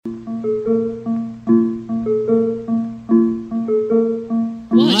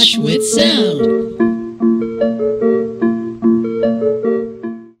with Sound.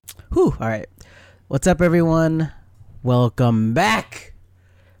 Whew, all right. What's up, everyone? Welcome back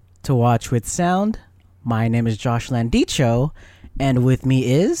to Watch with Sound. My name is Josh Landicho, and with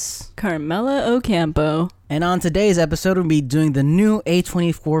me is Carmela Ocampo. And on today's episode, we'll be doing the new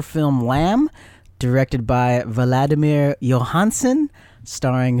A24 film Lamb, directed by Vladimir Johansson,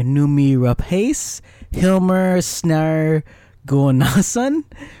 starring Noomi Rapace, Hilmar Snær Guðnason,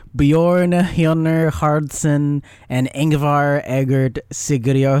 Bjorn Hjörner Hardsson, and Ingvar Eggert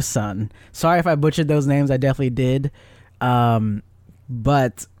Sigurðsson. Sorry if I butchered those names, I definitely did.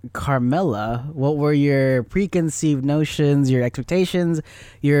 But Carmela, what were your preconceived notions, your expectations,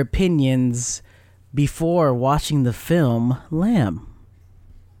 your opinions before watching the film Lamb?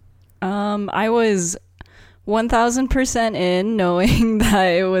 I was 1000% in, knowing that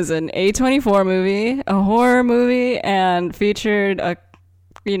it was an A24 movie, a horror movie, and featured a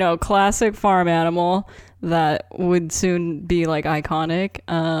classic farm animal that would soon be like iconic.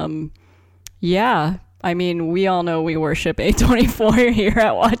 I mean, we all know we worship A24 here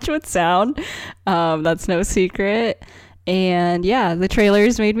at Watch with Sound. That's no secret. And yeah, the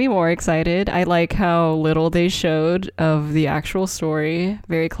trailers made me more excited. I like how little they showed of the actual story.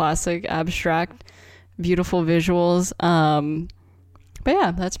 Very classic, abstract, beautiful visuals. But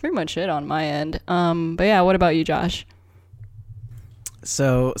yeah, that's pretty much it on my end. But yeah, what about you, Josh?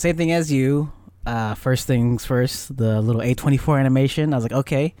 So, same thing as you. First things first, the little A24 animation. I was like,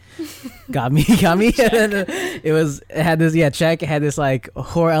 okay, got me. it had this, check. It had this like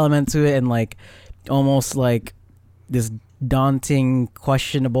horror element to it, and like almost like this daunting,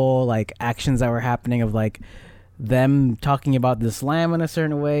 questionable like actions that were happening of like them talking about this lamb in a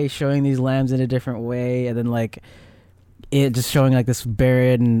certain way, showing these lambs in a different way, and then like it just showing like this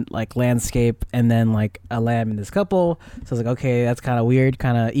barren like landscape and then like a lamb in this couple. So I was like, okay, that's kind of weird,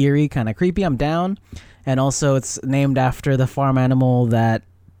 kind of eerie, kind of creepy. I'm down. And also it's named after the farm animal that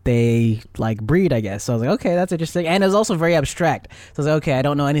they like breed, I guess. So I was like, okay, that's interesting. And it was also very abstract. So I was like, okay, I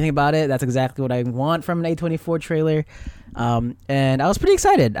don't know anything about it. That's exactly what I want from an A24 trailer. And I was pretty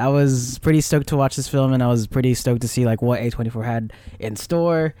excited. I was pretty stoked to watch this film, and I was pretty stoked to see like what A24 had in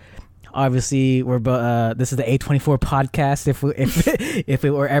store. Obviously, this is the A24 podcast if it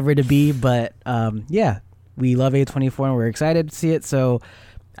were ever to be. But yeah, we love A24 and we're excited to see it. So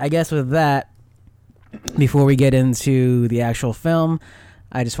I guess with that, before we get into the actual film,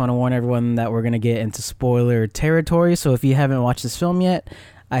 I just want to warn everyone that we're going to get into spoiler territory. So if you haven't watched this film yet,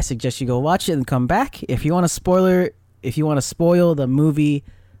 I suggest you go watch it and come back. If you want to spoil the movie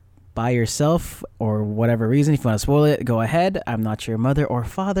by yourself or whatever reason, if you want to spoil it, go ahead. I'm not your mother or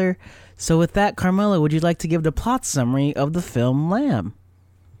father. So with that, Carmela, would you like to give the plot summary of the film Lamb?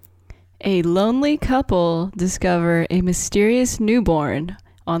 A lonely couple discover a mysterious newborn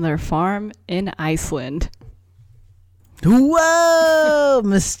on their farm in Iceland. Whoa!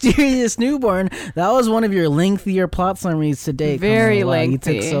 Mysterious newborn. That was one of your lengthier plot summaries today. Very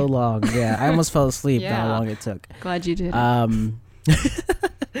lengthy. You took so long. Yeah, I almost fell asleep. Yeah. How long it took. Glad you did.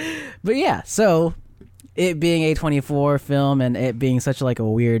 But yeah, so it being a A24 film and it being such like a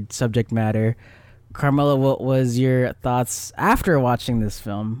weird subject matter, Carmela, what was your thoughts after watching this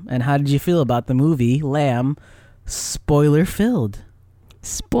film, and how did you feel about the movie Lamb, spoiler filled?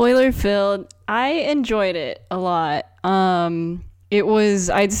 I enjoyed it a lot.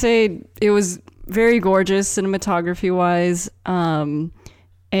 I'd say it was very gorgeous cinematography wise.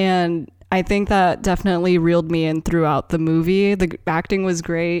 And I think that definitely reeled me in throughout the movie. The acting was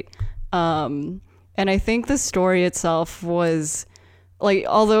great. And I think the story itself was like,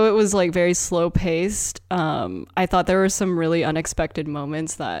 although it was like very slow paced, I thought there were some really unexpected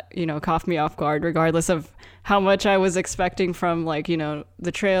moments that, caught me off guard, regardless of how much I was expecting from like,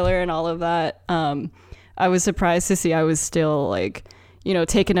 the trailer and all of that. I was surprised to see I was still like,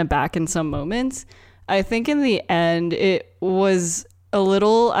 taken aback in some moments. I think in the end, it was a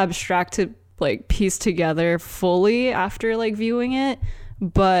little abstract to like piece together fully after like viewing it.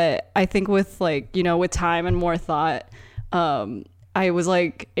 But I think with like, with time and more thought, I was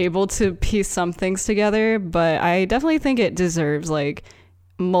like able to piece some things together. But I definitely think it deserves like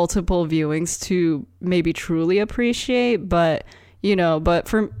multiple viewings to maybe truly appreciate. But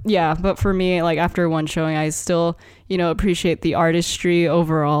for me, like after one showing, I still, appreciate the artistry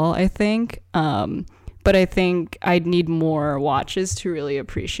overall, I think. But I think I'd need more watches to really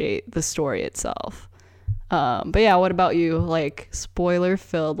appreciate the story itself. But yeah, what about you? Like spoiler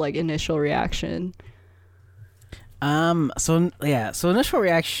filled, like initial reaction. So initial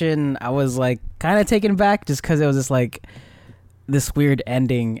reaction, I was like kind of taken back just because it was just like this weird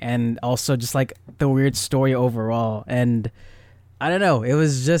ending, and also just like the weird story overall. And I don't know. It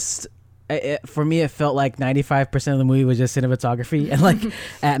was just for me. It felt like 95% of the movie was just cinematography and like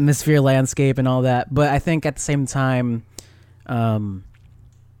atmosphere, landscape, and all that. But I think at the same time, that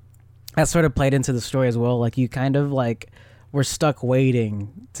sort of played into the story as well. Like you kind of like were stuck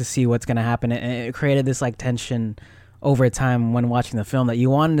waiting to see what's gonna happen, and it created this like tension over time when watching the film that you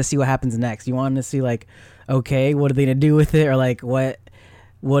wanted to see what happens next. You wanted to see like, okay, what are they gonna do with it, or like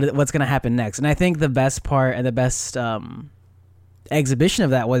what's gonna happen next. And I think the best part and the best exhibition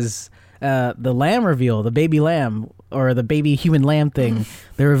of that was the lamb reveal, the baby lamb or the baby human lamb thing.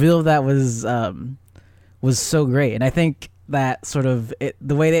 The reveal of that was so great, and I think that sort of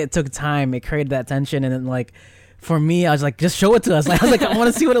the way that it took time, it created that tension. And then like for me, I was like, just show it to us. Like I was like, I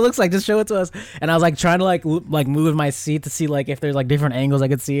want to see what it looks like. Just show it to us. And I was like trying to like move my seat to see like if there's like different angles I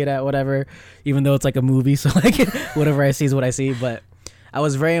could see it at, whatever. Even though it's like a movie, so like whatever I see is what I see. But I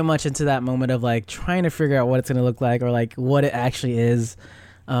was very much into that moment of like trying to figure out what it's gonna look like or like what it actually is.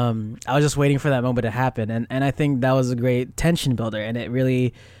 I was just waiting for that moment to happen, and I think that was a great tension builder, and it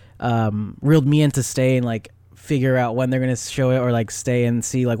really reeled me in to stay and like figure out when they're gonna show it or like stay and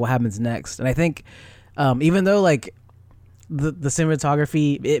see like what happens next. And I think even though like the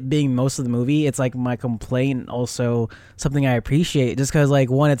cinematography, it being most of the movie, it's like my complaint, also something I appreciate just because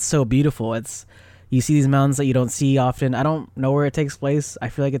like one, it's so beautiful. It's you see these mountains that you don't see often. I don't know where it takes place. I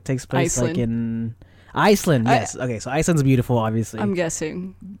feel like it takes place Iceland. like in Iceland. Yes. Okay, so Iceland's beautiful, obviously. I'm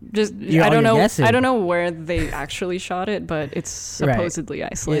guessing. Just You're I don't know. guessing. I don't know where they actually shot it, but it's supposedly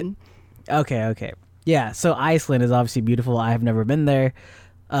Iceland. Okay. Yeah, so Iceland is obviously beautiful. I have never been there.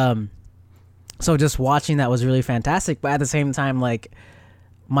 So just watching that was really fantastic. But at the same time, like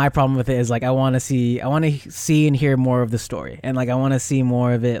my problem with it is like I want to see and hear more of the story, and like I want to see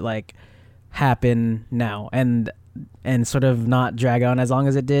more of it like happen now, and sort of not drag on as long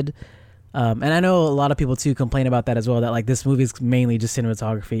as it did. And I know a lot of people too complain about that as well, that like this movie is mainly just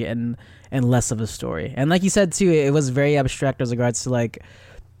cinematography and less of a story. And like you said too, it was very abstract as regards to like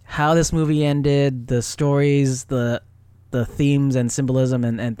how this movie ended, the stories, the themes and symbolism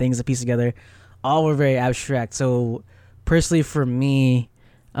and things that piece together, all were very abstract. So personally for me,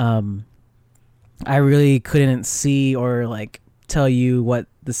 I really couldn't see or like tell you what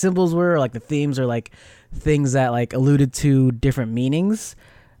the symbols were, or like the themes, or like things that like alluded to different meanings.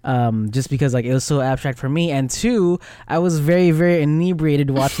 Just because like it was so abstract for me, and two, I was very, very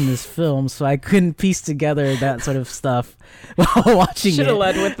inebriated watching this film, so I couldn't piece together that sort of stuff while watching it. Should have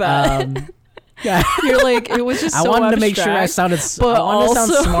led with that. Yeah. You're like, it was just I so wanted to make sure I abstract, sounded. but I wanted to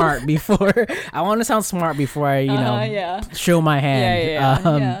sound also- smart before. I want to sound smart before I, yeah. show my hand.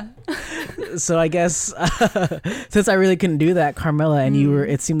 Yeah. So I guess since I really couldn't do that, Carmela, and you were,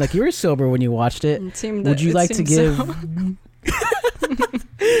 it seemed like you were sober when you watched it. Would you like to give?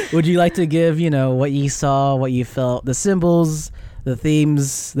 Would you like to give, what you saw, what you felt, the symbols, the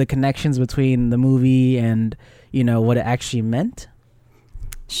themes, the connections between the movie and, what it actually meant?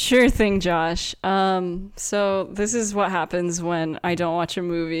 Sure thing, Josh. So this is what happens when I don't watch a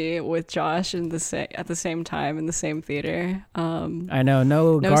movie with Josh at the same time in the same theater. I know,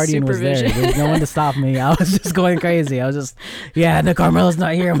 no guardian was there. supervision. There's no one to stop me. I was just going crazy. I was just, no, Carmela's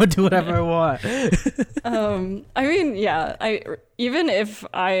not here. I'm gonna do whatever I want. I mean, yeah. Even if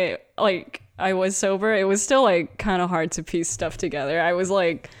I was sober, it was still like kind of hard to piece stuff together. I was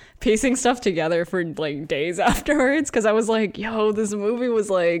like piecing stuff together for like days afterwards because I was like, yo, this movie was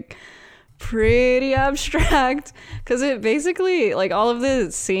like pretty abstract, because it basically like all of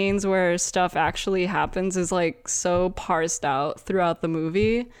the scenes where stuff actually happens is like so parsed out throughout the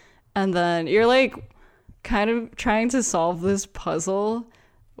movie, and then you're like kind of trying to solve this puzzle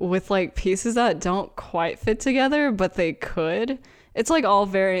with like pieces that don't quite fit together, but they could. It's like all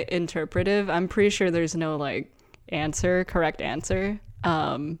very interpretive. I'm pretty sure there's no like correct answer.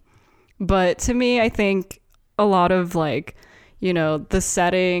 But to me, I think a lot of like, the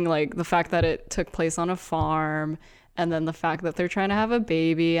setting, like the fact that it took place on a farm, and then the fact that they're trying to have a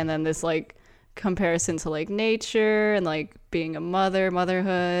baby, and then this like comparison to like nature and like being a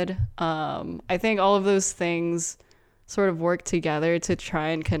motherhood. I think all of those things sort of work together to try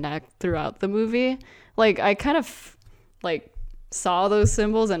and connect throughout the movie. Like I kind of like saw those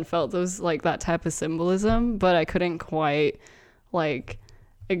symbols and felt those like that type of symbolism, but I couldn't quite like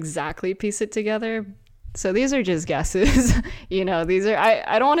exactly piece it together. So these are just guesses. These are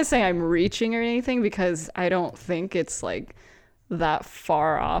I don't want to say I'm reaching or anything, because I don't think it's like that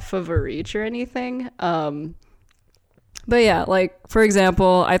far off of a reach or anything. But yeah, like for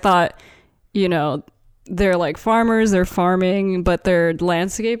example, I thought, they're like farmers, they're farming, but their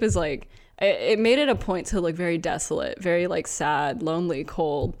landscape is like, it made it a point to look very desolate, very like sad, lonely,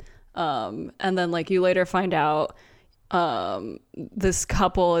 cold. And then like you later find out this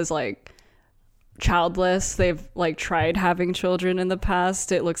couple is like childless. They've like tried having children in the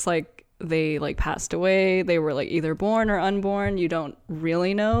past. It looks like they like passed away. They were like either born or unborn. You don't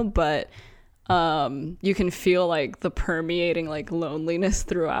really know, but you can feel like the permeating like loneliness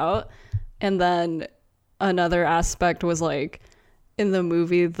throughout. And then another aspect was like in the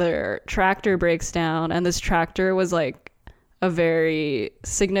movie their tractor breaks down, and this tractor was like a very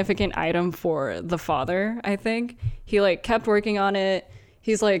significant item for the father. I think he like kept working on it.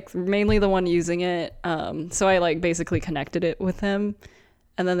 He's like mainly the one using it, so I like basically connected it with him.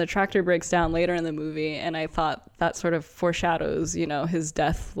 And then the tractor breaks down later in the movie, and I thought that sort of foreshadows, you know, his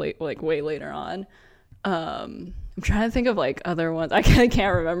death like way later on. I'm trying to think of like other ones. I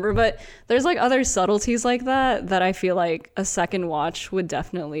can't remember, but there's like other subtleties like that I feel like a second watch would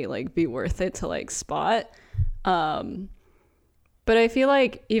definitely like be worth it to like spot. But I feel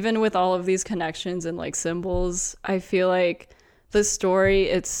like even with all of these connections and like symbols, I feel like the story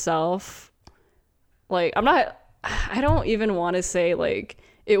itself, like I don't even want to say like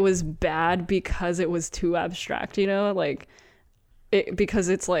it was bad because it was too abstract, you know, like because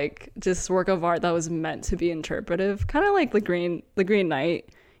it's like just work of art that was meant to be interpretive, kind of like the Green Knight,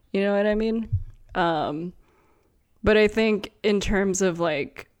 you know what I mean? But I think in terms of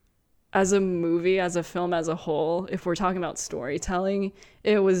like as a movie, as a film as a whole, if we're talking about storytelling,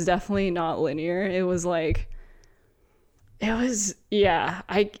 it was definitely not linear. It was yeah,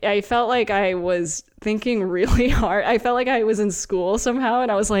 I felt like I was thinking really hard. I felt like I was in school somehow,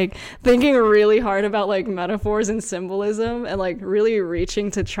 and I was like thinking really hard about like metaphors and symbolism, and like really reaching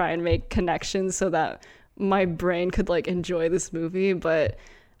to try and make connections so that my brain could like enjoy this movie. But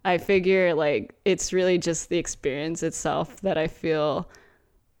I figure like it's really just the experience itself that I feel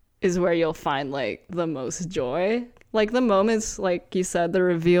is where you'll find like the most joy. Like the moments, like you said, the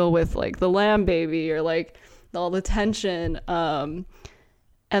reveal with like the lamb baby, or like all the tension, and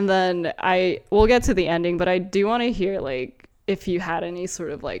then we'll get to the ending, but I do want to hear like if you had any sort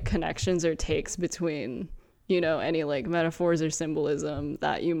of like connections or takes between, you know, any like metaphors or symbolism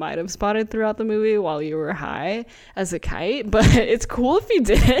that you might have spotted throughout the movie while you were high as a kite. But it's cool if you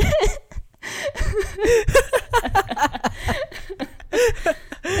did.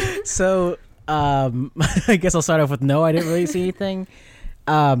 So I guess I'll start off with no, I didn't really see anything.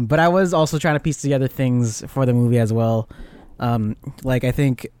 But I was also trying to piece together things for the movie as well. Like I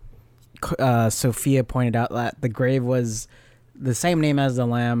think Sophia pointed out that the grave was the same name as the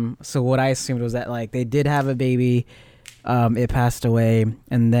lamb. So what I assumed was that like they did have a baby, it passed away,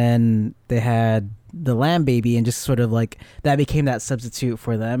 and then they had the lamb baby, and just sort of like that became that substitute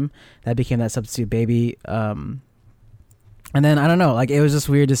for them. That became that substitute baby. And then I don't know, like it was just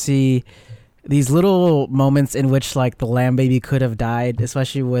weird to see these little moments in which like the lamb baby could have died,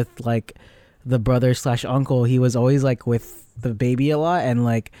 especially with like the brother / uncle. He was always like with the baby a lot, and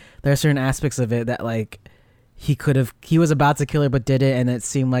like there are certain aspects of it that like he was about to kill her but did it, and it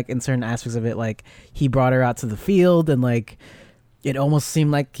seemed like in certain aspects of it like he brought her out to the field, and like it almost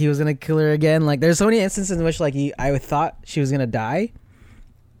seemed like he was gonna kill her again. Like there's so many instances in which like I thought she was gonna die,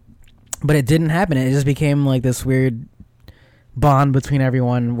 but it didn't happen. It just became like this weird bond between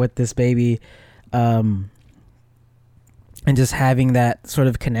everyone with this baby, and just having that sort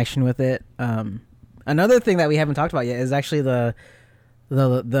of connection with it. Another thing that we haven't talked about yet is actually the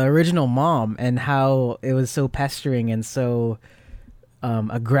original mom, and how it was so pestering and so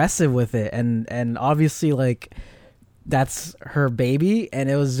aggressive with it, and obviously like that's her baby, and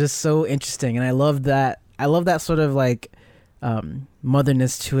it was just so interesting, and I love that sort of like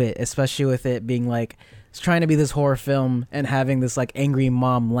motherness to it, especially with it being like it's trying to be this horror film and having this like angry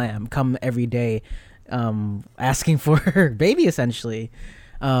mom lamb come every day, asking for her baby essentially.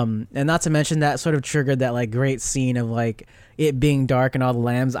 And not to mention that sort of triggered that like great scene of like it being dark and all the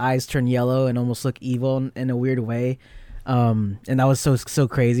lamb's eyes turn yellow and almost look evil in a weird way. And that was so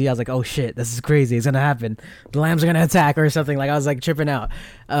crazy. I was like, oh shit, this is crazy. It's gonna happen. The lambs are gonna attack or something. Like I was like tripping out.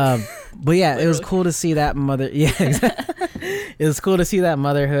 But yeah, it was cool to see that mother. Yeah, exactly. It was cool to see that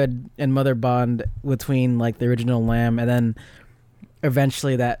motherhood and mother bond between like the original lamb, and then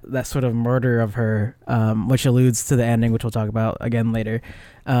eventually that sort of murder of her, which alludes to the ending, which we'll talk about again later.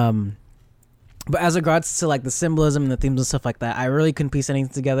 But as regards to like the symbolism and the themes and stuff like that, I really couldn't piece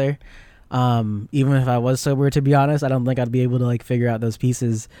anything together. Even if I was sober, to be honest, I don't think I'd be able to like figure out those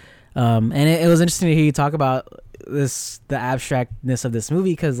pieces. And it was interesting to hear you talk about the abstractness of this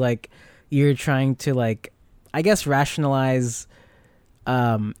movie, because like you're trying to like, I guess, rationalize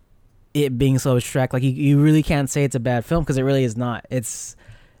it being so abstract. Like you really can't say it's a bad film, because it really is not. It's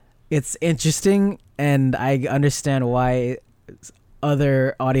interesting, and I understand why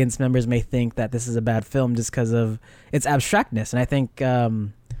other audience members may think that this is a bad film just because of its abstractness. And I think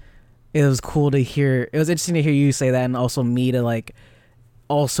it was cool to hear. It was interesting to hear you say that, and also me to like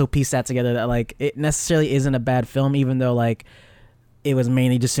also piece that together, that like it necessarily isn't a bad film, even though like it was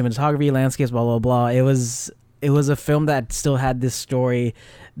mainly just cinematography, landscapes, blah blah blah. It was a film that still had this story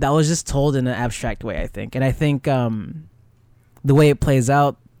that was just told in an abstract way, I think. And I think the way it plays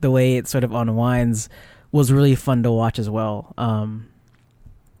out, the way it sort of unwinds, was really fun to watch as well. And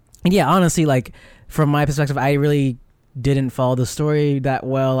yeah, honestly, like from my perspective, I really didn't follow the story that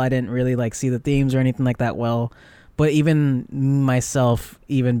well. I didn't really like see the themes or anything like that well. But even myself,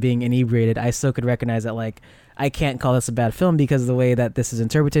 even being inebriated, I still could recognize that like I can't call this a bad film, because the way that this is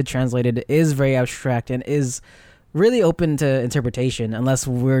interpreted, translated, is very abstract and is really open to interpretation, unless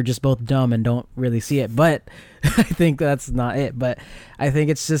we're just both dumb and don't really see it. But I think that's not it. But I think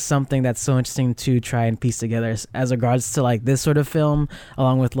it's just something that's so interesting to try and piece together as regards to like this sort of film,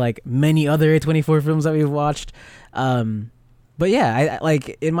 along with like many other A24 films that we've watched. But yeah, I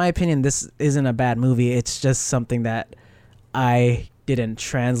like, in my opinion, this isn't a bad movie. It's just something that I didn't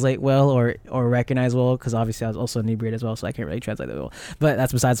translate well or recognize well, because obviously I was also inebriated as well, so I can't really translate that well. But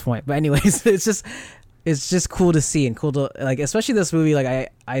that's besides the point. But anyways, it's just cool to see, and cool to like, especially this movie,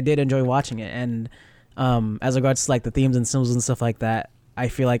 like I did enjoy watching it. And as regards to like the themes and symbols and stuff like that, I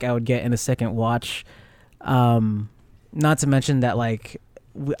feel like I would get in a second watch. Not to mention that like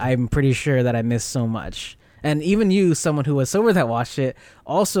I'm pretty sure that I missed so much. And even you, someone who was sober that watched it,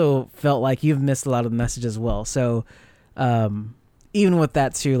 also felt like you've missed a lot of the message as well. So even with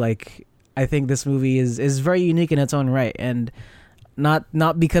that too, like I think this movie is very unique in its own right. And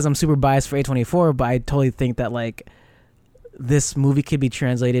not because I'm super biased for A24, but I totally think that like this movie could be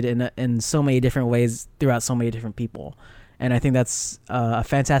translated in so many different ways throughout so many different people. And I think that's a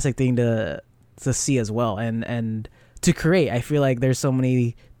fantastic thing to see as well, and to create. I feel like there's so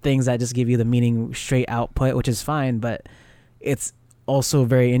many things that just give you the meaning straight output, which is fine, but it's also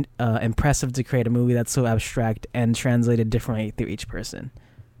very impressive to create a movie that's so abstract and translated differently through each person.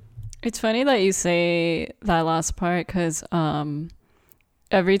 It's funny that you say that last part, because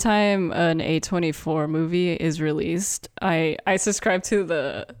every time an A24 movie is released, I subscribe to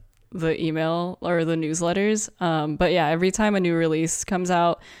the email or the newsletters. But yeah, every time a new release comes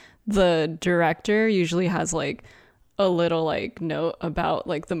out, the director usually has like a little like note about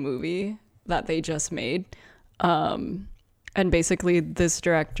like the movie that they just made. And basically this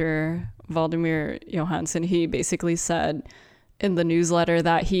director, Valdemar Johansson, he basically said in the newsletter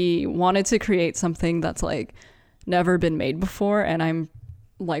that he wanted to create something that's like never been made before, and I'm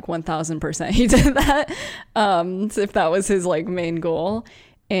like 1000% he did that, if that was his like main goal.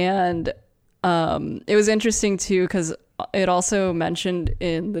 And it was interesting too, because it also mentioned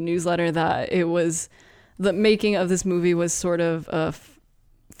in the newsletter that it was the making of this movie was sort of a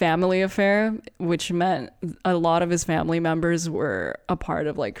family affair, which meant a lot of his family members were a part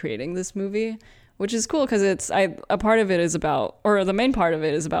of like creating this movie, which is cool, because a part of it is about, or the main part of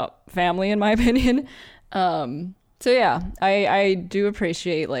it is about family, in my opinion. So yeah, I do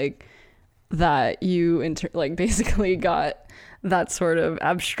appreciate like that you like basically got that sort of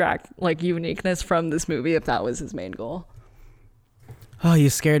abstract like uniqueness from this movie, if that was his main goal. Oh,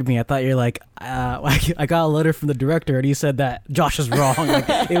 you scared me. I thought you're like, I got a letter from the director and he said that Josh is wrong. Like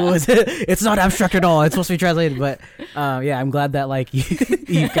it's not abstract at all. It's supposed to be translated. But yeah, I'm glad that like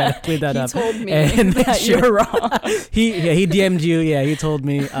you kind of cleared that up. He told me that you're wrong. he DM'd you. Yeah, he told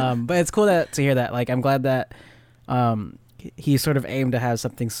me. But it's cool to hear that. Like, I'm glad that he sort of aimed to have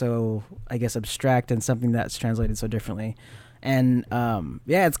something so, I guess, abstract and something that's translated so differently. And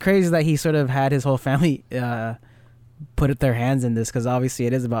yeah, it's crazy that he sort of had his whole family put their hands in this, because obviously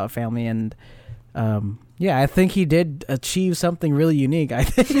it is about family. And yeah, I think he did achieve something really unique, I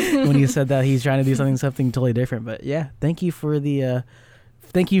think, when he said that he's trying to do something totally different. But yeah, thank you for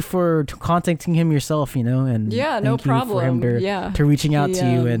contacting him yourself, and yeah, no problem. For him to reaching out to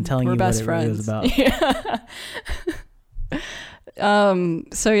you and telling you what it really was about. Yeah.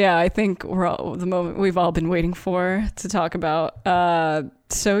 So yeah, I think the moment we've all been waiting for to talk about.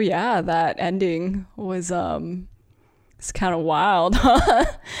 So yeah, that ending was it's kind of wild, huh?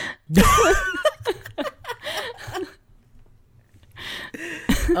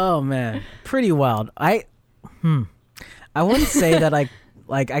 Oh man, pretty wild. I wouldn't say that I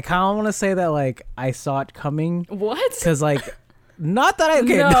kind of want to say that like I saw it coming. What? Because like, not that I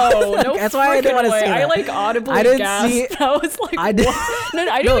okay. No, that's why I didn't want to say that. I like audibly I didn't gasped. see. I was like, what? No,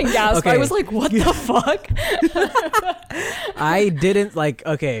 I didn't even gasp. Okay. I was like, what the fuck? I didn't like.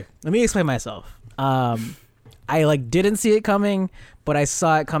 Okay, let me explain myself. I like didn't see it coming, but I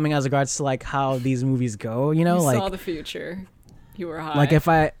saw it coming as regards to like how these movies go. You like saw the future. You were high. Like if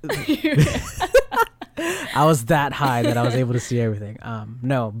I I was that high that I was able to see everything.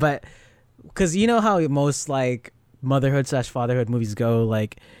 No, but because you know how most like motherhood / fatherhood movies go,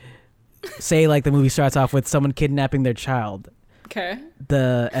 like say like the movie starts off with someone kidnapping their child. Okay.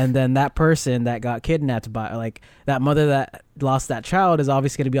 And then that person that got kidnapped by like that mother that lost that child is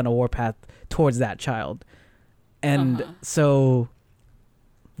obviously going to be on a warpath towards that child. And so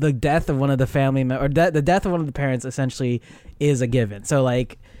the death of one of the family or the death of one of the parents essentially is a given. So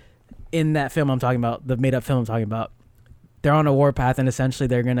like in that film I'm talking about, the made up film I'm talking about, they're on a warpath and essentially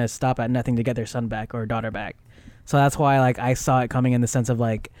they're going to stop at nothing to get their son back or daughter back. So that's why like I saw it coming in the sense of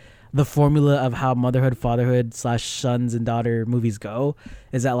like the formula of how motherhood, fatherhood / sons and daughter movies go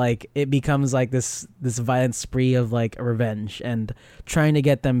is that like it becomes like this violent spree of like revenge and trying to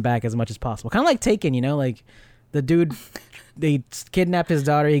get them back as much as possible. Kind of like Taken, you know, like the dude, they kidnapped his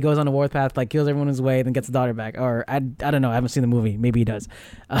daughter. He goes on a warpath, like kills everyone in his way, then gets the daughter back. Or I don't know. I haven't seen the movie. Maybe he does.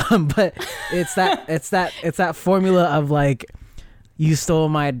 But it's that formula of like, you stole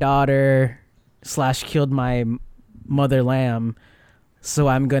my daughter / killed my mother lamb, so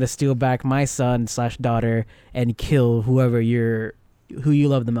I'm gonna steal back my son / daughter and kill who you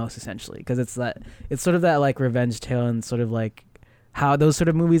love the most, essentially. Because it's sort of that like revenge tale and sort of like how those sort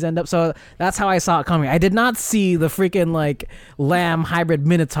of movies end up. So that's how I saw it coming. I did not see the freaking like lamb hybrid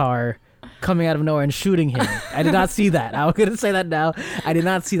minotaur coming out of nowhere and shooting him. I did not see that. I'm gonna say that now. I did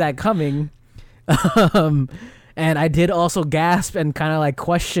not see that coming. And I did also gasp and kind of like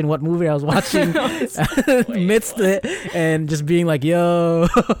question what movie I was watching amidst it and just being like, yo.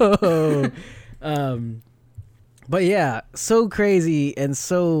 But yeah, so crazy and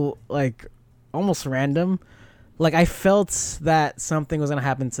so like almost random. Like I felt that something was going to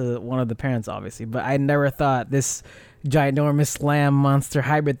happen to one of the parents, obviously, but I never thought this ginormous lamb monster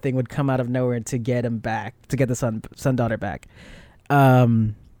hybrid thing would come out of nowhere to get him back, to get the son daughter back.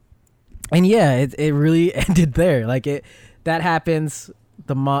 And yeah, it really ended there. Like that happens.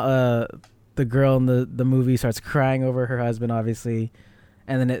 The girl in the movie starts crying over her husband, obviously,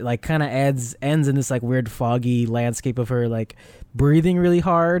 and then it like kind of ends in this like weird foggy landscape of her like breathing really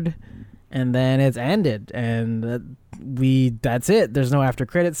hard, and then it's ended, and that's it. There's no after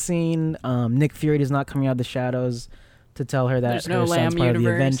credits scene. Nick Fury is not coming out of the shadows to tell her that there's her no son's Lamb part of the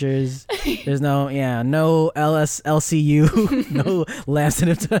universe. Avengers. There's no LCU, no Lamb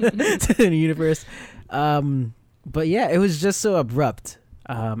Cinematic Universe. But yeah, it was just so abrupt,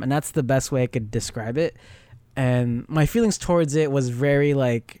 and that's the best way I could describe it. And my feelings towards it was very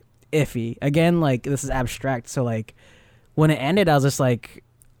like iffy. Again, like this is abstract, so like when it ended, I was just like,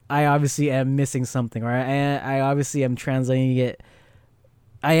 I obviously am missing something, or I obviously am translating it.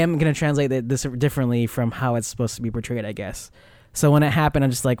 I am going to translate this differently from how it's supposed to be portrayed, I guess. So when it happened, I'm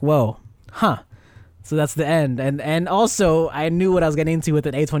just like, whoa, huh. So that's the end. And also, I knew what I was getting into with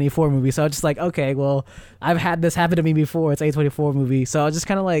an A24 movie. So I was just like, okay, well, I've had this happen to me before. It's an A24 movie. So I was just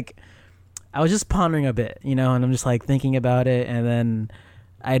kind of like, I was just pondering a bit, you know, and I'm just like thinking about it. And then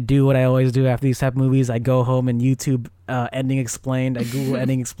I do what I always do after these type of movies. I go home and YouTube ending explained. I Google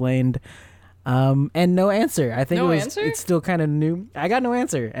ending explained. And no answer. I think it's still kind of new. I got no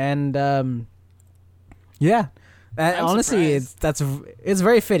answer. And yeah, honestly, it's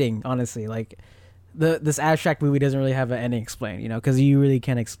very fitting, honestly. Like this abstract movie doesn't really have an ending explained, you know, because you really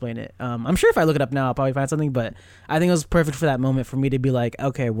can't explain it. I'm sure if I look it up now, I'll probably find something, but I think it was perfect for that moment for me to be like,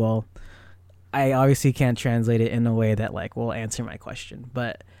 okay, well, I obviously can't translate it in a way that like will answer my question.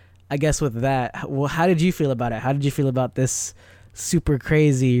 But I guess with that, well, how did you feel about it? How did you feel about this super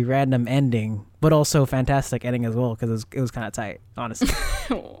crazy random ending, but also fantastic ending as well, because it was kind of tight, honestly?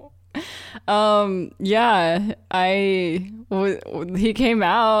 Yeah, he came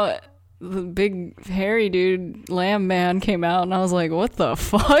out, the big hairy dude, lamb man came out, and I was like, what the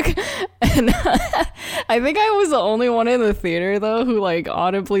fuck? And I think I was the only one in the theater though who like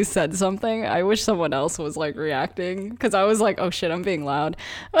audibly said something. I wish someone else was like reacting, because I was like, oh shit, I'm being loud.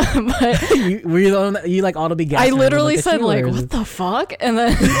 But you like audibly gasped? I literally said like, what the fuck? And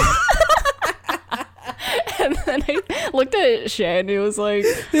then and then I looked at Shay and he was like,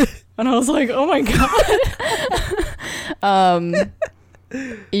 and I was like, oh my god.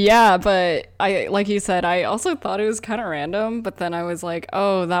 Yeah, but I, like you said, I also thought it was kind of random, but then I was like,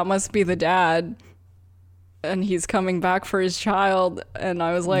 oh, that must be the dad, and he's coming back for his child, and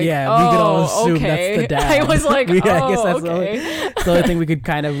I was like, yeah, oh, we could all assume okay. that's the dad. I was like, I guess that's okay. the only thing we could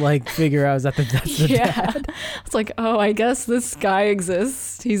kind of like figure out is that that's the dad. It's like, oh, I guess this guy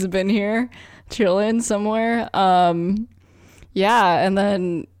exists. He's been here chilling somewhere. Yeah, and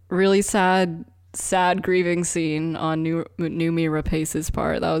then really sad grieving scene on Noomi Rapace's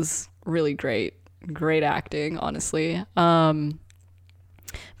part. That was really great. great acting, honestly. But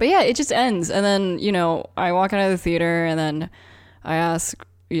yeah, it just ends. And then, I walk out of the theater and then I ask,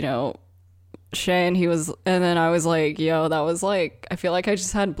 Shay, and then I was like, yo, that was like, I feel like I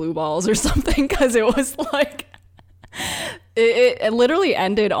just had blue balls or something, because it was like, it literally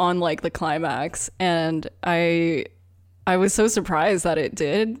ended on like the climax, and I was so surprised that it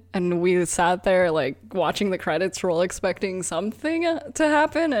did, and we sat there like watching the credits roll, expecting something to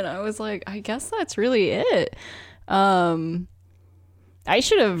happen, and I was like, I guess that's really it. I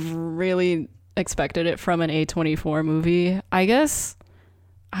should have really expected it from an A24 movie, I guess.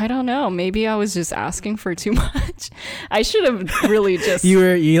 I don't know. Maybe I was just asking for too much. I should have really just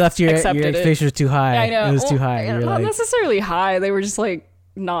you left your expectations too high. I know. It was too high. Not necessarily high. They were just like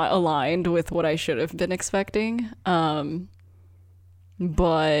not aligned with what I should have been expecting.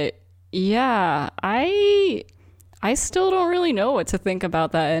 But yeah, I still don't really know what to think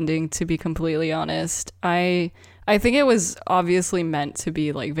about that ending, to be completely honest. I think it was obviously meant to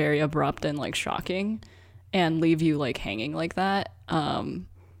be like very abrupt and like shocking and leave you like hanging like that.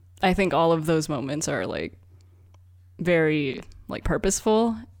 I think all of those moments are like very like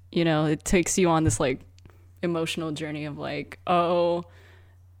purposeful. It takes you on this like emotional journey of like, oh,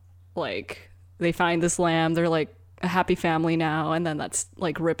 like they find this lamb, they're like a happy family now, and then that's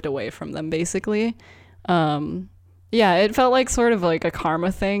like ripped away from them basically. Yeah, it felt like sort of like a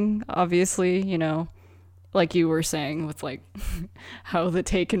karma thing, obviously, like you were saying with like how the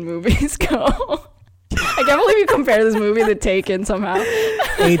Taken movies go. I can't believe you compare this movie to Taken somehow.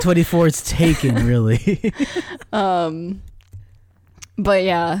 A24's Taken, really. But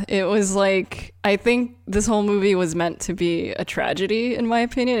yeah, it was like, I think this whole movie was meant to be a tragedy, in my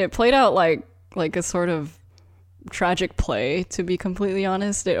opinion. It played out like a sort of tragic play, to be completely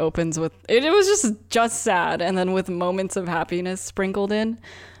honest. It opens with, it was just sad, and then with moments of happiness sprinkled in.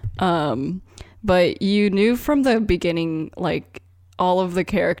 But you knew from the beginning, like, all of the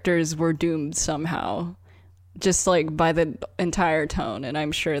characters were doomed somehow, just like by the entire tone, and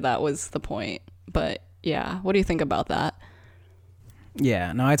I'm sure that was the point. But yeah, what do you think about that?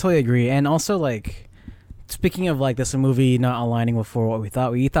 Yeah, no, I totally agree. And also, like, speaking of like this movie not aligning with for what we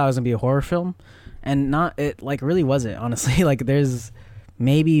thought it was gonna be a horror film, and it like really wasn't, honestly. Like, there's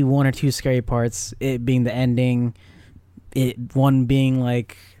maybe one or two scary parts, it being the ending, one being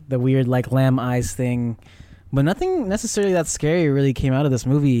like the weird like lamb eyes thing, but nothing necessarily that scary really came out of this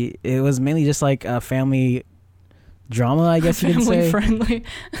movie. It was mainly just like a family drama, I guess you could say. Family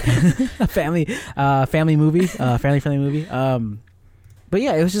A family movie, family friendly movie. But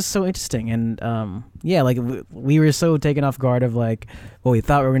yeah, it was just so interesting, and yeah, like we were so taken off guard of like what we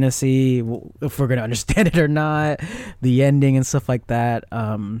thought we were gonna see, if we're gonna understand it or not, the ending and stuff like that.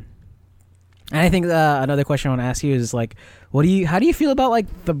 And I think another question I want to ask you is like, how do you feel about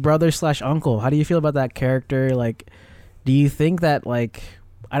like the brother / uncle? How do you feel about that character? Like, do you think that, like,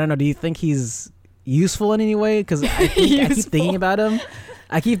 I don't know, do you think he's useful in any way? Because I keep thinking about him.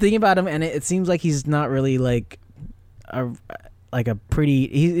 And it seems like he's not really like a pretty.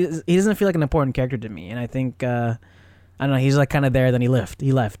 He doesn't feel like an important character to me. And I think I don't know. He's like kind of there, then he left.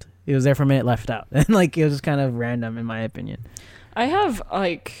 He was there for a minute, left out, and like it was just kind of random in my opinion. I have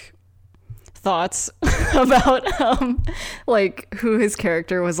like thoughts about like who his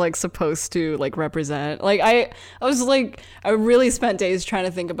character was like supposed to like represent. Like I was like, I really spent days trying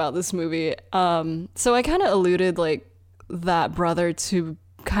to think about this movie. So I kind of alluded like that brother to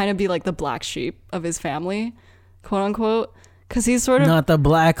kind of be like the black sheep of his family, quote unquote, because he's sort of not the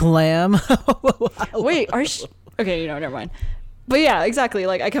black lamb. Wait, okay, never mind. But yeah, exactly.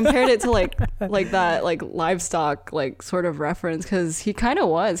 Like I compared it to like that like livestock like sort of reference, because he kind of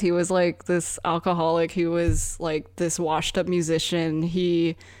was. He was like this alcoholic. He was like this washed up musician.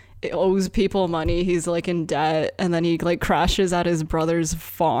 He owes people money. He's like in debt, and then he like crashes at his brother's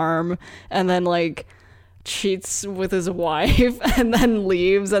farm, and then like cheats with his wife, and then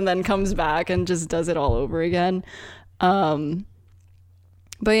leaves, and then comes back and just does it all over again. But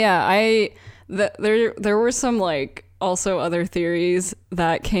yeah, there were some like also other theories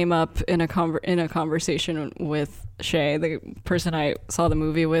that came up in a conversation with Shay, the person I saw the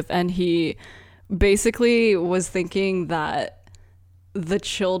movie with, and he basically was thinking that the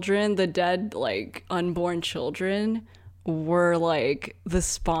dead like unborn children were like the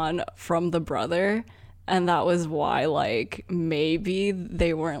spawn from the brother, and that was why like maybe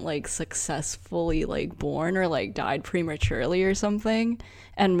they weren't like successfully like born, or like died prematurely or something,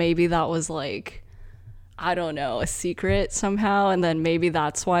 and maybe that was like, I don't know, a secret somehow. And then maybe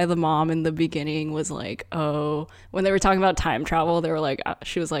that's why the mom in the beginning was like, oh, when they were talking about time travel, they were like,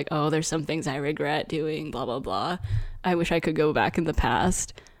 she was like, oh, there's some things I regret doing, blah, blah, blah. I wish I could go back in the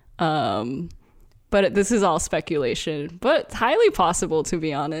past. But this is all speculation, but it's highly possible, to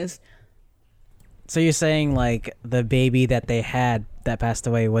be honest. So you're saying like the baby that they had that passed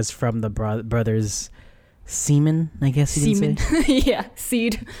away was from the brother's semen, I guess you Semen. can say? Yeah,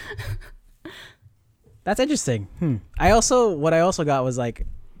 seed. That's interesting. What I also got was like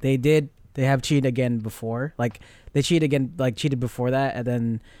they have cheated again before. Like they cheated before that, and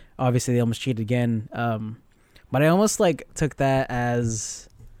then obviously they almost cheated again. But I almost like took that as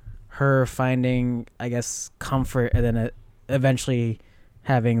her finding, I guess, comfort, and then eventually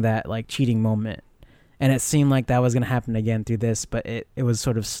having that like cheating moment. And it seemed like that was gonna happen again through this, but it was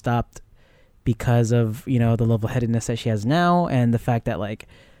sort of stopped because of, you know, the level-headedness that she has now, and the fact that like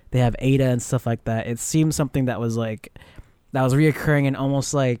they have Ada and stuff like that. It seemed something that was reoccurring, and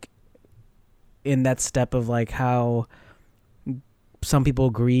almost like in that step of like how some people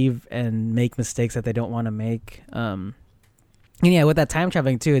grieve and make mistakes that they don't want to make. And yeah, with that time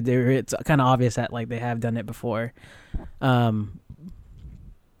traveling too, it's kind of obvious that like they have done it before. That's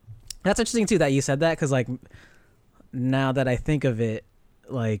interesting too that you said that, because like now that I think of it,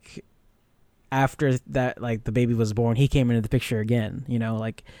 like after that, like the baby was born, he came into the picture again. You know,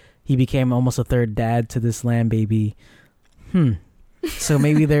 like he became almost a third dad to this lamb baby. So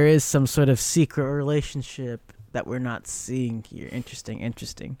maybe there is some sort of secret relationship that we're not seeing here.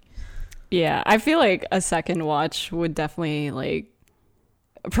 Interesting. Yeah, I feel like a second watch would definitely like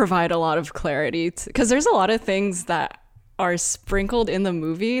provide a lot of clarity, because there's a lot of things that are sprinkled in the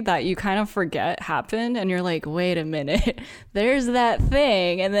movie that you kind of forget happened, and you're like, wait a minute, there's that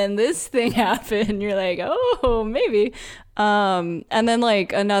thing, and then this thing happened, and you're like, oh, maybe. And then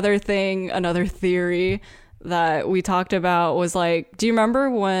like another theory that we talked about was like, do you remember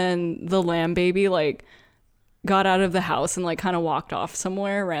when the lamb baby like got out of the house and like kind of walked off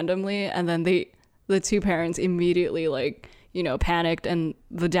somewhere randomly, and then the two parents immediately like, you know, panicked, and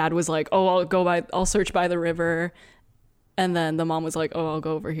the dad was like, oh, I'll search by the river, and then the mom was like, oh, I'll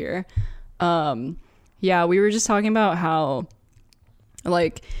go over here. Yeah, we were just talking about how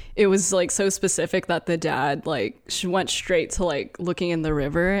like it was like so specific that the dad like went straight to like looking in the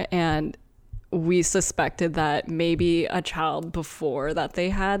river, and we suspected that maybe a child before that they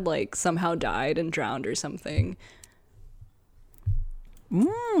had like somehow died and drowned or something.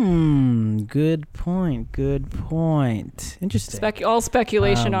 Good point. Interesting. All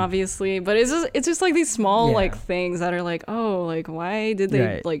speculation, obviously, but it's just like these small like things that are like, oh, like why did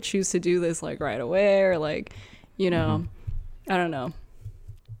they like choose to do this like right away, or like, you know, I don't know.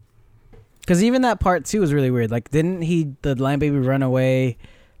 Because even that part too was really weird. Like, didn't the lamb baby run away?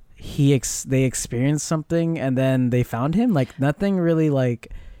 They experienced something, and then they found him. Like nothing really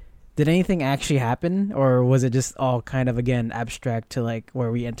like. Did anything actually happen, or was it just all kind of, again, abstract to like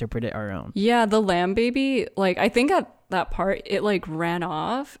where we interpret it our own? Yeah, the lamb baby, like I think at that part it like ran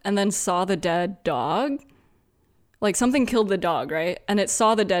off and then saw the dead dog. Like something killed the dog, right? And it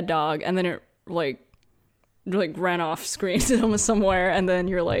saw the dead dog, and then it like ran off screen somewhere, and then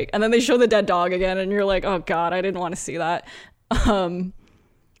you're like, and then they show the dead dog again, and you're like, oh god, I didn't want to see that.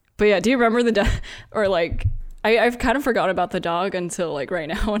 But yeah, do you remember the dead, or like I've kind of forgot about the dog until like right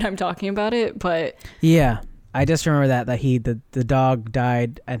now when I'm talking about it, but yeah, I just remember that the dog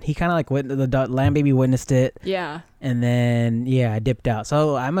died, and he kind of like the lamb baby witnessed it. Yeah, and then I dipped out.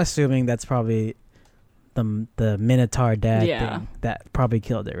 So I'm assuming that's probably the Minotaur dad thing that probably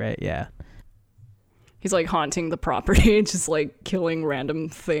killed it, right? Yeah. He's like haunting the property, just like killing random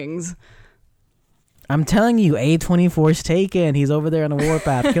things. I'm telling you, A24's taken. He's over there on the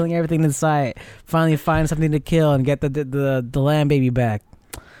warpath, killing everything in sight. Finally find something to kill and get the lamb baby back.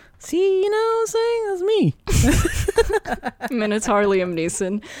 See, you know what I'm saying? That's me. Minotaur Liam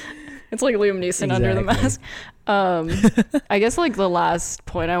Neeson. It's like Liam Neeson under the mask. I guess like the last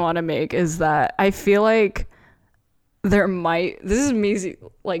point I want to make is that I feel like this is me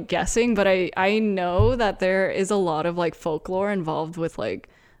like guessing, but I know that there is a lot of like folklore involved with like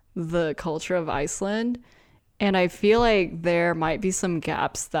the culture of Iceland, and I feel like there might be some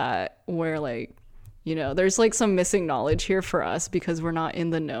gaps where like, you know, there's like some missing knowledge here for us because we're not in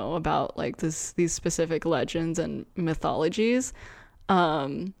the know about like these specific legends and mythologies.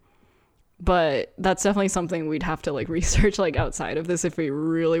 But that's definitely something we'd have to like research like outside of this if we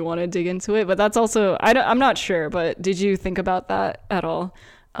really want to dig into it. But that's also, I'm not sure, but did you think about that at all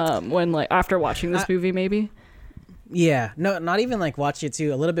when like after watching this movie maybe? Yeah, no, not even like watching it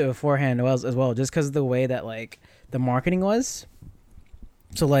too, a little bit beforehand as well, just because of the way that like the marketing was.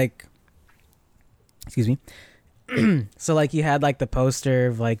 So like, excuse me. So like you had like the poster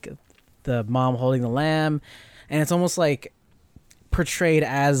of like the mom holding the lamb, and it's almost like portrayed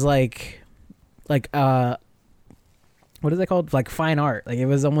as like what is it called? Like fine art. Like it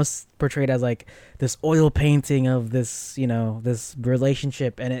was almost portrayed as like this oil painting of this, this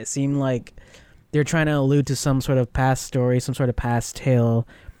relationship, and it seemed like they're trying to allude to some sort of past story, some sort of past tale,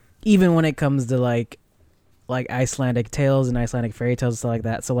 even when it comes to like Icelandic tales and Icelandic fairy tales and stuff like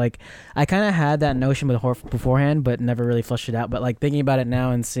that. So like I kind of had that notion beforehand, but never really flushed it out. But like thinking about it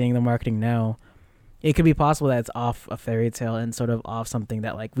now and seeing the marketing now, it could be possible that it's off a fairy tale and sort of off something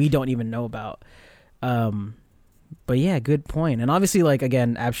that like we don't even know about. But yeah, good point. And obviously, like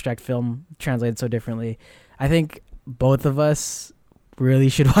again, abstract film translated so differently. I think both of us really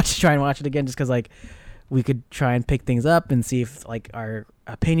should try and watch it again, just because like we could try and pick things up and see if like our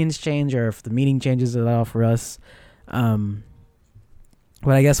opinions change or if the meaning changes at all for us. But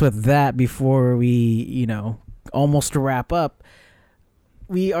I guess with that, before we almost wrap up,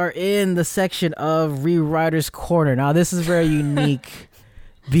 we are in the section of Rewriter's Corner. Now this is very unique.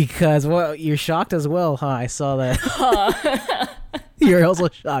 Because, well, you're shocked as well, huh? I saw that. You're also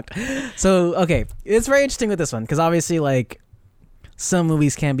shocked. So, okay. It's very interesting with this one. Because obviously, like, some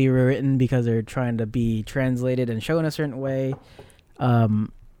movies can be rewritten because they're trying to be translated and shown a certain way.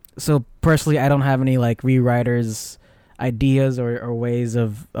 So, personally, I don't have any, like, rewriters' ideas or ways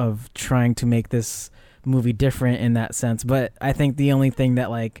of trying to make this movie different in that sense. But I think the only thing that,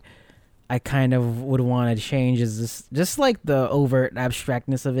 like, I kind of would want to change is this, just like the overt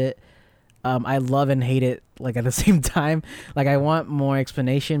abstractness of it. I love and hate it like at the same time. Like I want more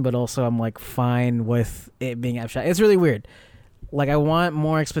explanation, but also I'm like fine with it being abstract. It's really weird. Like I want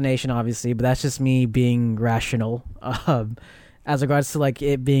more explanation, obviously, but that's just me being rational. As regards to like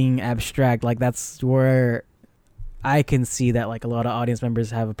it being abstract, like that's where I can see that like a lot of audience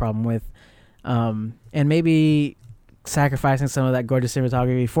members have a problem with, and maybe sacrificing some of that gorgeous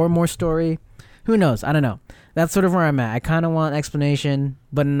cinematography for more story. Who knows? I don't know. That's sort of where I'm at. I kind of want explanation,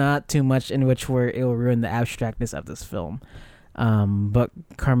 but not too much in which where it will ruin the abstractness of this film. But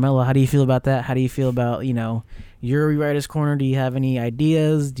Carmela, how do you feel about that? How do you feel about, your Rewriter's Corner? Do you have any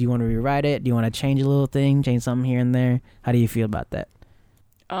ideas? Do you want to rewrite it? Do you want to change a little thing, change something here and there? How do you feel about that?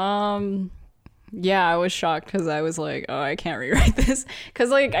 Yeah, I was shocked because I was like, oh, I can't rewrite this.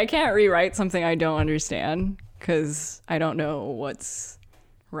 Because, like, I can't rewrite something I don't understand because I don't know what's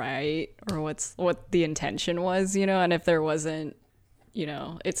right or what the intention was, and if there wasn't,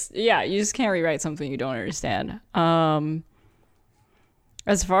 it's, yeah, you just can't rewrite something you don't understand.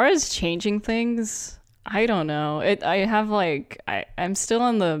 As far as changing things, I don't know. I'm still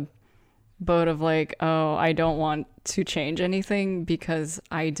on the boat of like, oh, I don't want to change anything because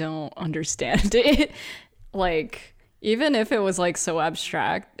I don't understand it. Like, even if it was like so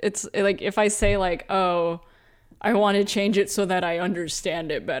abstract, it's like if I say like, oh, I want to change it so that I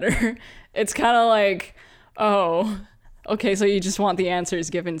understand it better, it's kind of like, oh, okay, so you just want the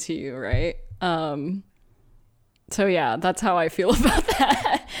answers given to you, right? So yeah, that's how I feel about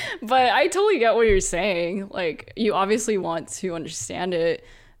that. But I totally get what you're saying. Like, you obviously want to understand it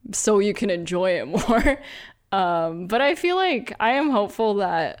so you can enjoy it more. But I feel like I am hopeful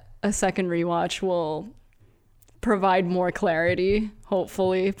that a second rewatch will provide more clarity.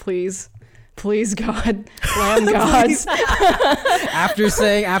 Hopefully, please, God, Lamb gods. after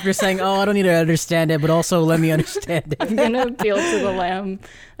saying, oh, I don't need to understand it, but also let me understand it. I'm gonna appeal to the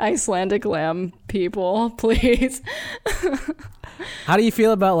Icelandic lamb people, please. How do you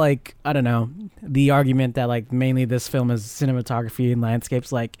feel about, like, I don't know, the argument that like mainly this film is cinematography and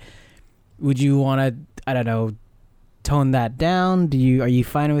landscapes? Like, would you want to, I don't know, tone that down? Are you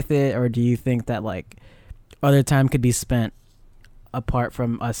fine with it, or do you think that like other time could be spent apart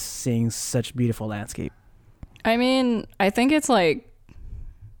from us seeing such beautiful landscape? I mean, I think it's like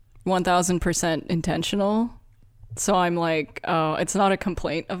 1000% intentional. So I'm like, oh, it's not a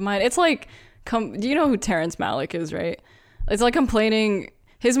complaint of mine. It's like, do you know who Terrence Malick is, right? It's like complaining.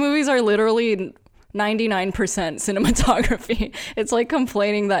 His movies are literally 99% cinematography. It's like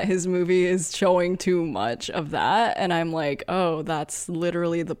complaining that his movie is showing too much of that, and I'm like, oh, that's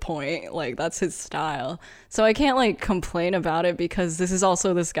literally the point. Like, that's his style. So I can't like complain about it because this is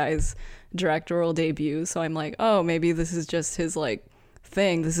also this guy's directorial debut. So I'm like, oh, maybe this is just his like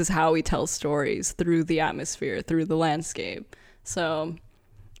thing. This is how he tells stories, through the atmosphere, through the landscape. So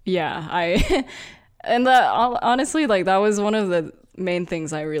yeah, and that honestly, like, that was one of the main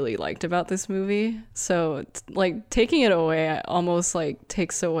things I really liked about this movie. So like taking it away almost like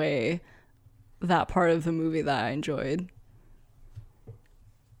takes away that part of the movie that I enjoyed.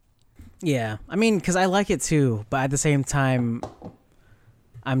 Yeah, I mean, because I like it too, but at the same time,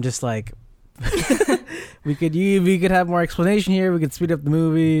 I'm just like, we could have more explanation here. We could speed up the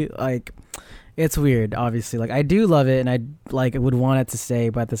movie. Like, it's weird. Obviously, like, I do love it, and I like would want it to stay,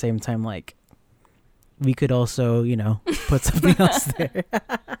 but at the same time, like, we could also, put something else there.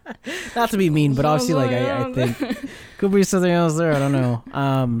 Not to be mean, but obviously, like, I think could be something else there. I don't know.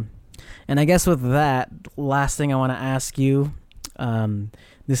 And I guess with that, last thing I want to ask you,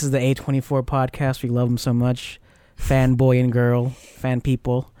 this is the A24 podcast. We love them so much. Fan boy and girl, fan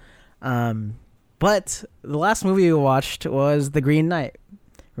people. But the last movie we watched was The Green Knight,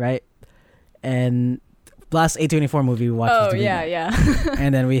 right? And the last A24 movie we watched was The Green Knight. Yeah.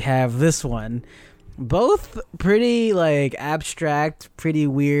 And then we have this one. Both pretty, like, abstract, pretty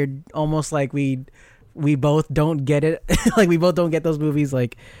weird, almost like we both don't get it. Like, we both don't get those movies.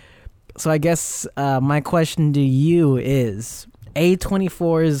 Like, so I guess my question to you is,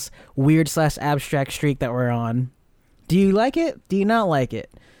 A24's weird/abstract streak that we're on, do you like it? Do you not like it?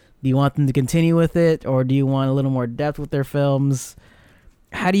 Do you want them to continue with it, or do you want a little more depth with their films?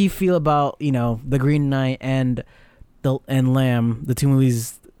 How do you feel about, The Green Knight and Lamb, the two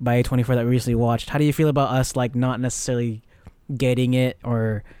movies by A24 that we recently watched? How do you feel about us, like, not necessarily getting it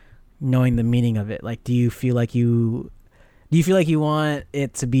or knowing the meaning of it? Like, do you feel like you want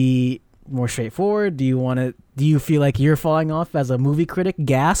it to be more straightforward? Do you feel like you're falling off as a movie critic?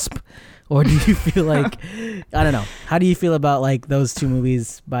 Gasp. Or do you feel like, I don't know. How do you feel about, like, those two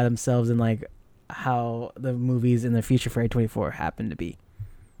movies by themselves and, like, how the movies in the future for A24 happen to be?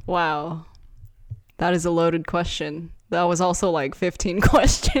 Wow. That is a loaded question. That was also like 15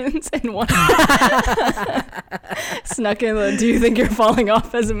 questions in one. Snuck in the, do you think you're falling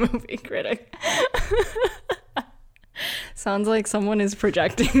off as a movie critic? Sounds like someone is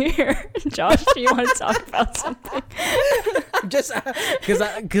projecting here. Josh, do you want to talk about something? Just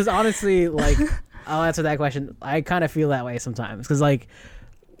because honestly, like, I'll answer that question. I kind of feel that way sometimes because, like,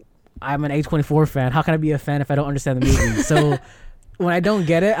 I'm an A24 fan. How can I be a fan if I don't understand the movie? So when I don't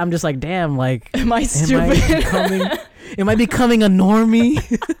get it, I'm just like, damn, like, am I stupid? Am I becoming a normie?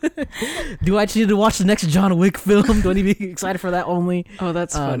 Do I need to watch the next John Wick film? Do I need to be excited for that only? Oh,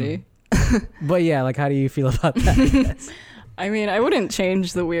 that's funny. But yeah, like, how do you feel about that? I mean, I wouldn't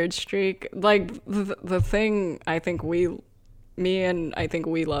change the weird streak. Like, the thing I think we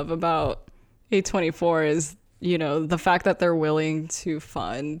love about A24 is, the fact that they're willing to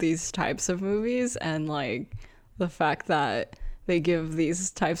fund these types of movies, and, like, the fact that they give these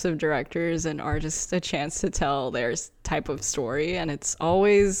types of directors and artists a chance to tell their type of story, and I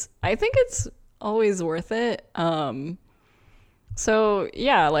think it's always worth it. So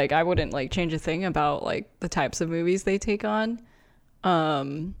yeah, like, I wouldn't, like, change a thing about, like, the types of movies they take on.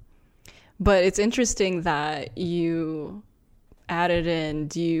 But it's interesting that you added in,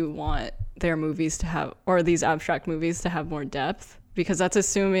 do you want their movies to have, or these abstract movies to have more depth? Because that's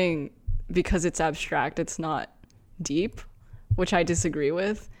assuming, because it's abstract, it's not deep, which I disagree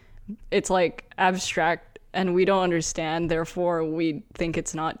with. It's, like, abstract and we don't understand, therefore we think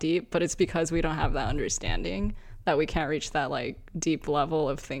it's not deep, but it's because we don't have that understanding that we can't reach that, like, deep level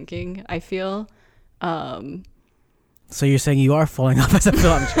of thinking, I feel. So you're saying you are falling off as a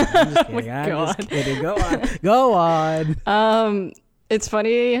film? I'm just kidding. I'm just kidding. Go on. It's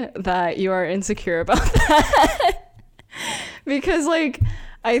funny that you are insecure about that. Because, like,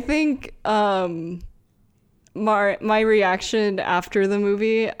 I think my reaction after the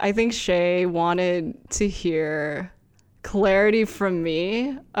movie, I think Shay wanted to hear clarity from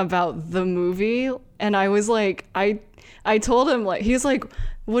me about the movie, and I was like, I told him, like, he's like,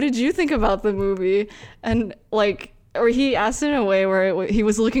 what did you think about the movie? And, like, or he asked in a way where he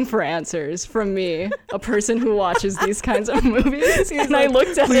was looking for answers from me, a person who watches these kinds of movies. And like, I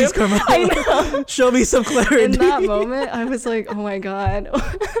looked at please him. Come out. I know. Show me some clarity. In that moment, I was like, oh my God.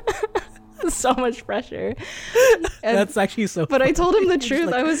 So much pressure. And, that's actually so but funny. I told him the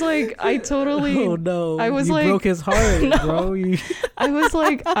truth. Like, I was like, I totally oh no, I was you like, broke his heart. No. Bro. I was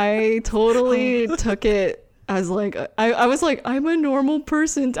like, I totally took it as, like, I was like, I'm a normal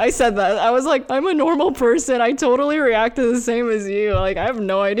person. I said that. I was like, I'm a normal person. I totally reacted the same as you. Like, I have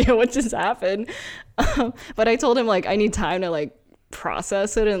no idea what just happened. But I told him, like, I need time to, like,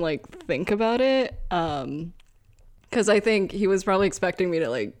 process it and, like, think about it. Because I think he was probably expecting me to,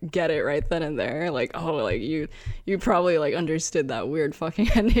 like, get it right then and there. Like, oh, like, you probably, like, understood that weird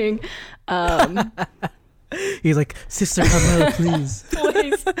fucking ending. He's like, Sister Camilla, please.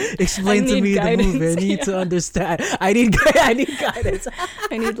 Please. Explain to me the movie. I need to understand. I need guidance.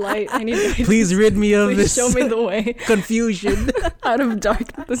 I need light. I need guidance. Please rid me of Please this. show me the way. Confusion. Out of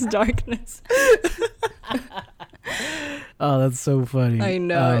this darkness. Oh, that's so funny. I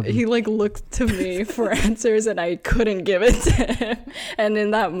know. He, like, looked to me for answers and I couldn't give it to him. And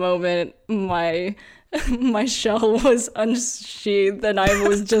in that moment, my my shell was unsheathed and I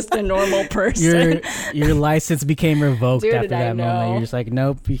was just a normal person. Your license became revoked Dude, after did I that moment. know. You're just like,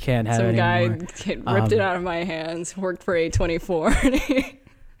 nope, you can't have Some it guy anymore. ripped it out of my hands, worked for A24.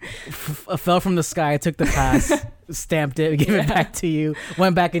 Fell from the sky, took the pass, stamped it, gave it back to you,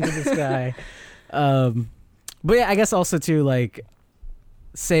 went back into the sky. But yeah, I guess also too, like,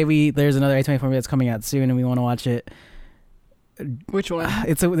 say there's another A24 movie that's coming out soon and we want to watch it. Which one?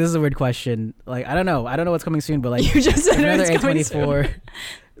 This is a weird question. Like, I don't know what's coming soon, but like, You just said another it's coming A24. soon.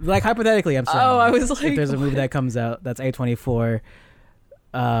 Like, hypothetically, I'm saying. Oh, I was like, if there's a movie that comes out that's A24,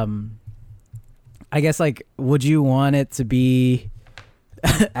 I guess, like, would you want it to be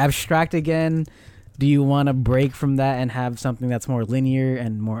abstract again? Do you want to break from that and have something that's more linear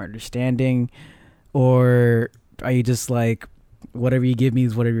and more understanding? Or are you just like, whatever you give me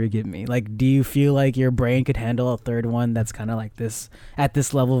is whatever you give me? Like, do you feel like your brain could handle a third one that's kind of like this, at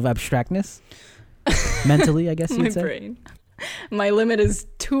this level of abstractness? Mentally, I guess you'd my say. brain. My limit is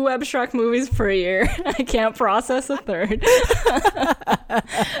 2 abstract movies per year. I can't process a third.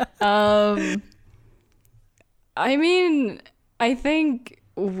 I mean, I think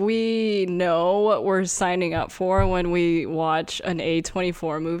we know what we're signing up for when we watch an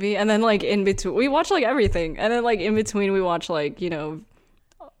A24 movie, and then like in between we watch like everything, and then like in between we watch like, you know,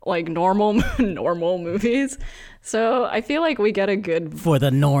 like normal movies. So I feel like we get a good For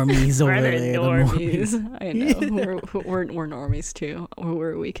the normies over for the there. normies. I know we're normies too. Who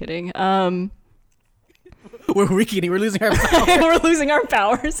are we kidding? We're weakening. We're losing our power. We're losing our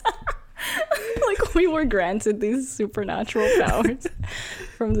powers. Like we were granted these supernatural powers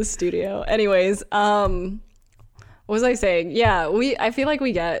from the studio. Anyways, what was I saying? Yeah, I feel like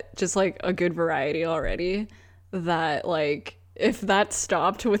we get just like a good variety already. That like if that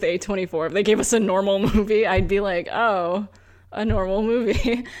stopped with A24, if they gave us a normal movie, I'd be like, oh, a normal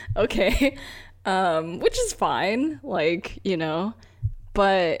movie. Okay. Which is fine, like, you know.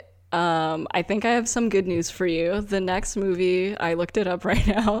 But I think I have some good news for you. The next movie, I looked it up right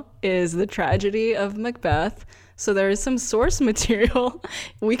now, is The Tragedy of Macbeth. So there is some source material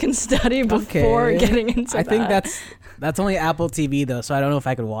we can study before getting into I think that's only Apple TV though, so I don't know if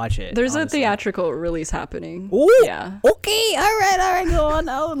I could watch it. There's honestly. a theatrical release happening. Ooh, yeah. Okay, all right, go on.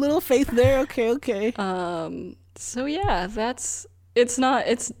 Oh, little faith there. Okay. So yeah,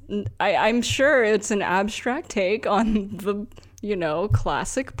 I'm sure it's an abstract take on the, you know,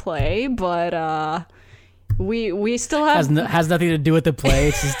 classic play, but we still have has nothing to do with the play.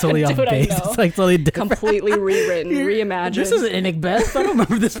 It's just totally off base. It's like totally different. Completely rewritten, reimagined. This isn't in Macbeth. I don't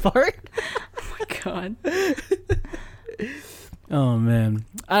remember this part. Oh my god. Oh man,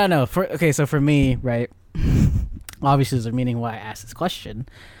 I don't know. So for me, right? Obviously, there's a meaning why I asked this question.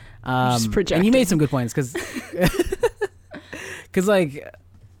 Just projecting. And you made some good points because like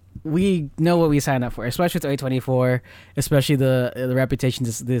we know what we signed up for, especially with A24, especially the reputation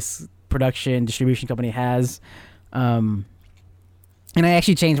this production distribution company has. And I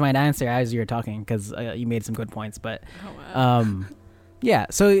actually changed my answer as you were talking because you made some good points. But yeah,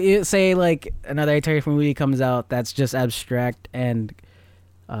 so say like another A24 movie comes out that's just abstract and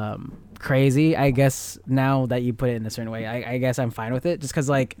crazy. I guess now that you put it in a certain way, I guess I'm fine with it. Just because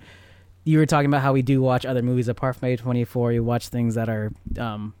like you were talking about how we do watch other movies apart from A24. You watch things that are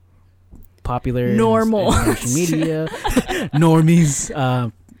popular, normal in mainstream media,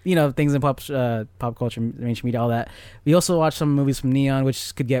 normies. You know, things in pop culture, mainstream media, all that. We also watch some movies from Neon,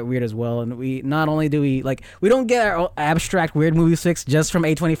 which could get weird as well. And we not only do we don't get our abstract weird movie fix just from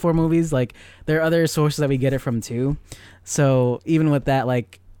A24 movies. Like there are other sources that we get it from too. So even with that,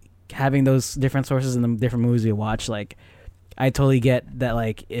 like having those different sources in the different movies we watch, like I totally get that.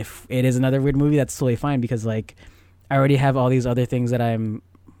 Like if it is another weird movie, that's totally fine because like I already have all these other things that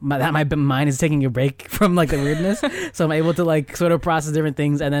my mind is taking a break from like the weirdness, so I'm able to like sort of process different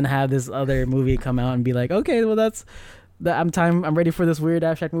things and then have this other movie come out and be like, okay, well I'm ready for this weird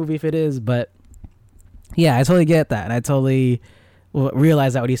abstract movie if it is. But yeah, I totally get that, and I totally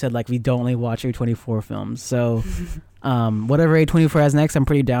realize that what you said, like we don't only watch A24 films, so whatever A24 has next, I'm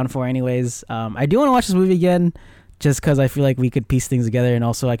pretty down for anyways. I do want to watch this movie again just because I feel like we could piece things together, and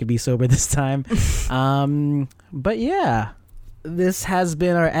also I could be sober this time. But yeah, this has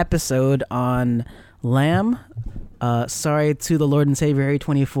been our episode on Lamb. Sorry to the Lord and Savior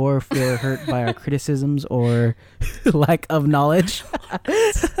A24 if you're hurt by our criticisms or lack of knowledge.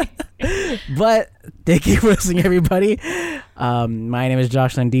 But thank you for listening, everybody. My name is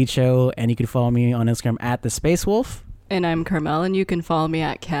Josh Landicho, and you can follow me on Instagram at the Space Wolf. And I'm Carmel, and you can follow me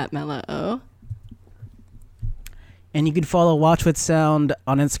at CatMella O. And you can follow Watch With Sound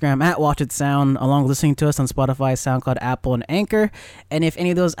on Instagram at Watch With Sound, along with listening to us on Spotify, SoundCloud, Apple, and Anchor. And if any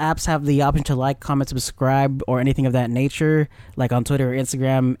of those apps have the option to like, comment, subscribe, or anything of that nature, like on Twitter or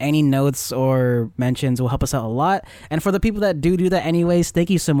Instagram, any notes or mentions will help us out a lot. And for the people that do that anyways, thank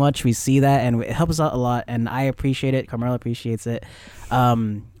you so much. We see that, and it helps us out a lot, and I appreciate it. Carmelo appreciates it.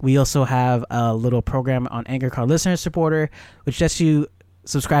 We also have a little program on Anchor called Listener Supporter, which lets you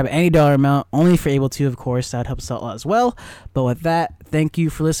subscribe at any dollar amount, only if you're able to, of course. That helps us out a lot as well. But with that, thank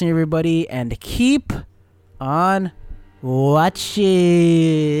you for listening, everybody, and keep on watching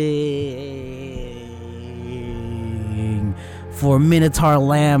for Minotaur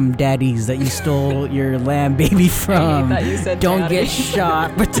lamb daddies that you stole your lamb baby from. That you said Don't daddy. get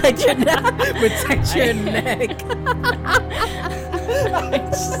shot. Protect your neck. Protect your neck.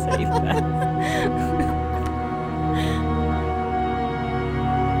 I say that.